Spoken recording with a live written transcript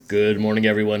Good morning,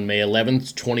 everyone. May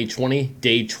 11th, 2020,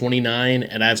 day 29,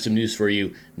 and I have some news for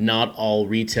you. Not all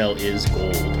retail is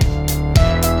gold.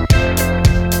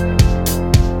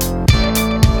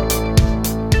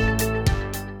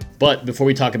 But before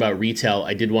we talk about retail,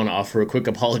 I did want to offer a quick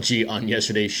apology on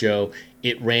yesterday's show.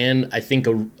 It ran, I think,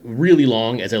 really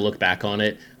long as I look back on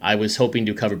it. I was hoping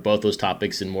to cover both those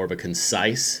topics in more of a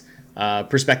concise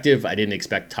perspective. I didn't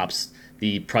expect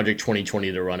the Project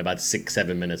 2020 to run about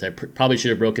 6-7 minutes. I probably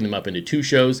should have broken them up into two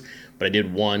shows, but I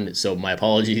did one. So my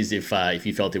apologies if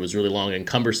you felt it was really long and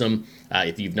cumbersome.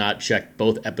 If you've not checked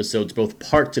both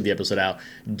parts of the episode out,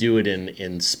 do it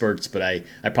in spurts. But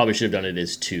I probably should have done it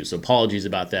as two. So apologies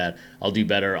about that. I'll do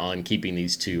better on keeping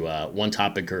these to one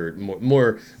topic or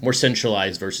more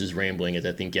centralized versus rambling, as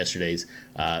I think yesterday's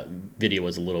video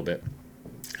was a little bit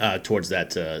towards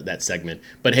that segment.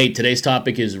 But hey, today's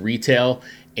topic is retail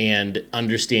and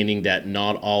understanding that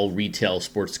not all retail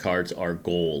sports cards are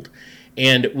gold.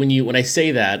 And when I say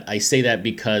that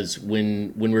because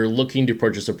when we're looking to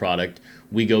purchase a product,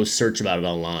 we go search about it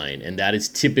online, and that is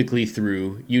typically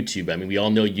through YouTube. I mean, we all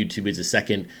know YouTube is the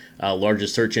second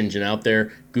largest search engine out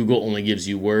there. Google only gives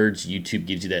you words. YouTube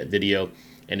gives you that video.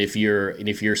 And if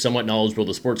you're somewhat knowledgeable of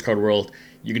the sports card world,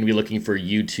 you're going to be looking for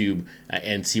YouTube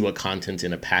and see what content's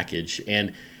in a package.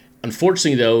 And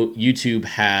unfortunately, though, YouTube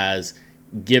has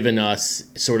given us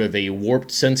sort of a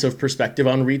warped sense of perspective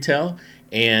on retail,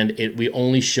 and we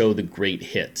only show the great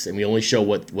hits, and we only show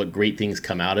what great things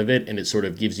come out of it, and it sort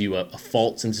of gives you a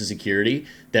false sense of security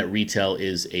that retail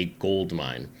is a gold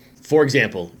mine. For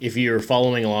example, if you're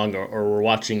following along or were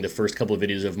watching the first couple of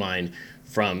videos of mine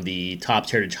from the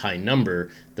Topps Heritage High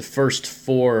Number, the first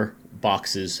 4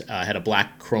 boxes had a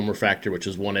black chrome refractor, which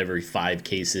was 1 every 5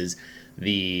 cases.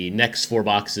 The next 4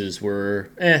 boxes were,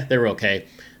 they were okay.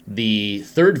 The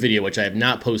third video, which I have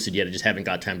not posted yet, I just haven't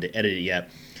got time to edit it yet,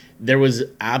 there was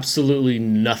absolutely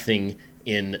nothing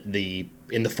in the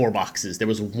 4 boxes. There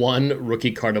was 1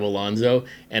 rookie card of Alonso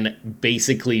and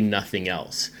basically nothing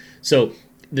else. So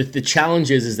the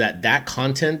challenge is that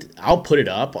content, I'll put it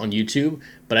up on YouTube,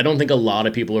 but I don't think a lot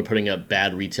of people are putting up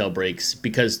bad retail breaks,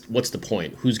 because what's the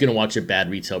point? Who's going to watch a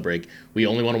bad retail break? We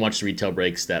only want to watch the retail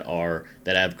breaks that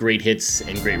have great hits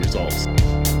and great results.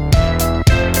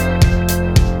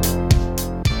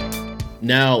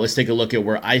 Now let's take a look at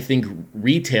where I think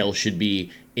retail should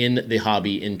be in the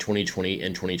hobby in 2020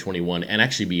 and 2021 and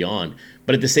actually beyond.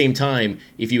 But at the same time,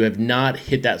 if you have not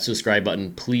hit that subscribe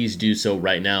button, please do so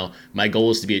right now. My goal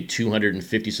is to be at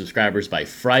 250 subscribers by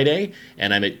Friday,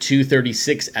 and I'm at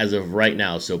 236 as of right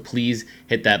now. So please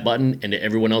hit that button, and to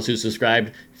everyone else who's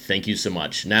subscribed, thank you so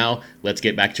much. Now let's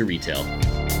get back to retail.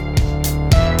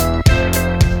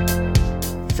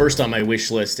 First on my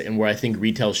wish list and where I think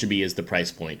retail should be is the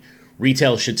price point.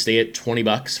 Retail should stay at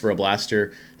 $20 for a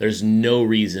blaster. There's no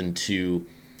reason to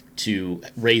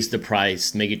raise the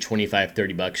price, make it $25,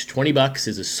 $30. $20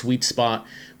 is a sweet spot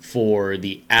for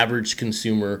the average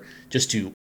consumer just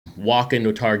to walk into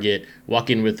a Target,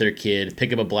 walk in with their kid,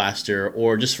 pick up a blaster,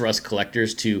 or just for us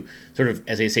collectors to sort of,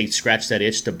 as they say, scratch that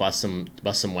itch to bust some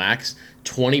wax.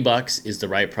 $20 is the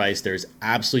right price. There's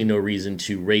absolutely no reason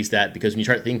to raise that, because when you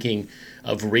start thinking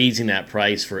of raising that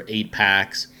price for 8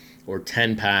 packs or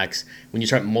 10 packs, when you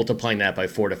start multiplying that by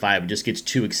 4 to 5, it just gets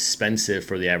too expensive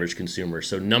for the average consumer.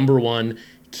 So number one,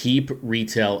 keep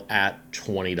retail at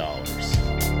 $20.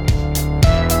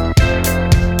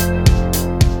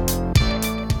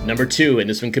 Number 2, and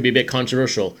this one could be a bit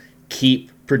controversial, keep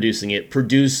producing it.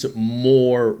 Produce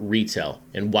more retail.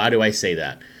 And why do I say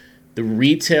that? The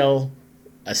retail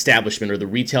establishment or the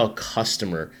retail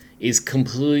customer is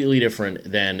completely different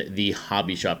than the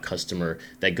hobby shop customer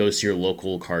that goes to your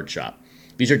local card shop.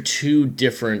 These are two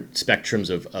different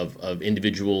spectrums of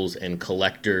individuals and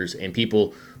collectors and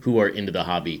people who are into the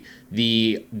hobby.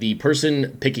 The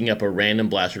person picking up a random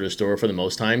blaster at a store for the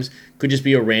most times could just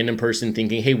be a random person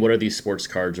thinking, hey, what are these sports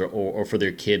cards, or for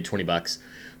their kid, $20.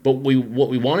 But what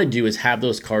we want to do is have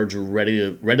those cards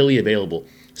readily available.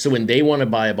 So when they want to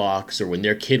buy a box, or when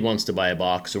their kid wants to buy a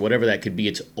box, or whatever that could be,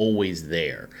 it's always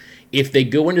there. If they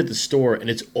go into the store and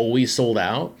it's always sold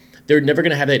out, they're never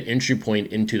going to have that entry point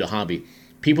into the hobby.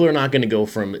 People are not going to go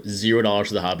from $0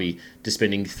 to the hobby to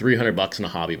spending $300 on a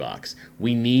hobby box.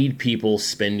 We need people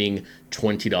spending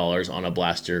 $20 on a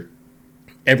blaster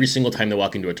every single time they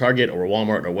walk into a Target or a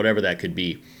Walmart or whatever that could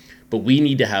be. But we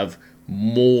need to have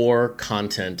more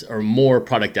content or more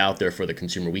product out there for the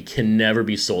consumer. We can never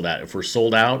be sold out. If we're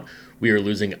sold out, we are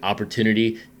losing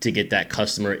opportunity to get that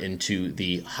customer into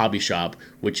the hobby shop,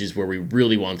 which is where we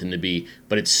really want them to be.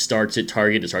 But it starts at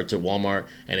Target, it starts at Walmart,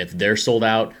 and if they're sold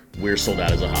out, we're sold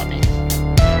out as a hobby.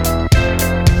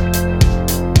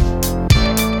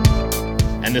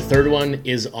 And the third one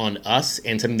is on us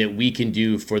and something that we can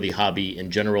do for the hobby in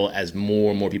general as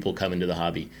more and more people come into the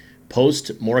hobby.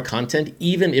 Post more content,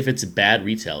 even if it's bad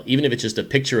retail, even if it's just a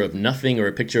picture of nothing or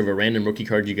a picture of a random rookie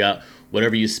card you got,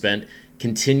 whatever you spent.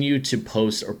 Continue to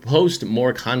post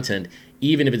more content,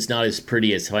 even if it's not as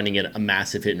pretty as finding it a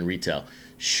massive hit in retail.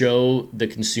 Show the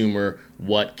consumer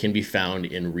what can be found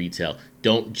in retail.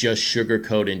 Don't just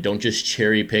sugarcoat and don't just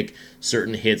cherry pick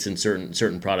certain hits and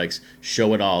certain products.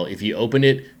 Show it all. If you open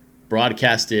it,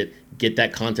 broadcast it, get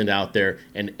that content out there,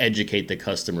 and educate the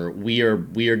customer. We are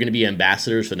going to be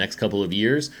ambassadors for the next couple of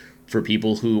years for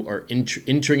people who are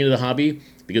entering into the hobby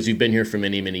because we've been here for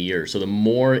many, many years. So the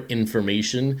more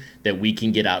information that we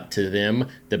can get out to them,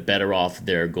 the better off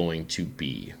they're going to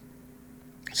be.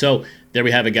 So there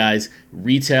we have it, guys.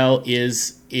 Retail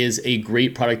is a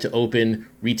great product to open.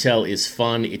 Retail is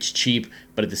fun. It's cheap,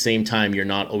 but at the same time, you're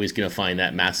not always going to find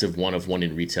that massive one of one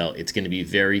in retail. It's going to be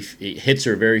hits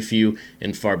are very few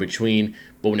and far between.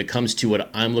 But when it comes to what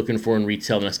I'm looking for in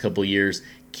retail the next couple of years,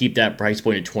 keep that price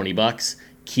point at $20.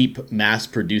 Keep mass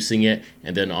producing it,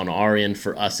 and then on our end,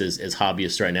 for us as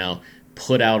hobbyists right now,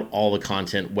 put out all the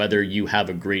content, whether you have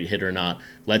a great hit or not.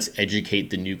 Let's educate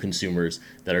the new consumers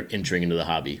that are entering into the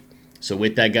hobby. So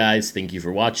with that, guys, thank you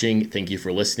for watching. Thank you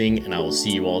for listening, and I will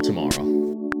see you all tomorrow.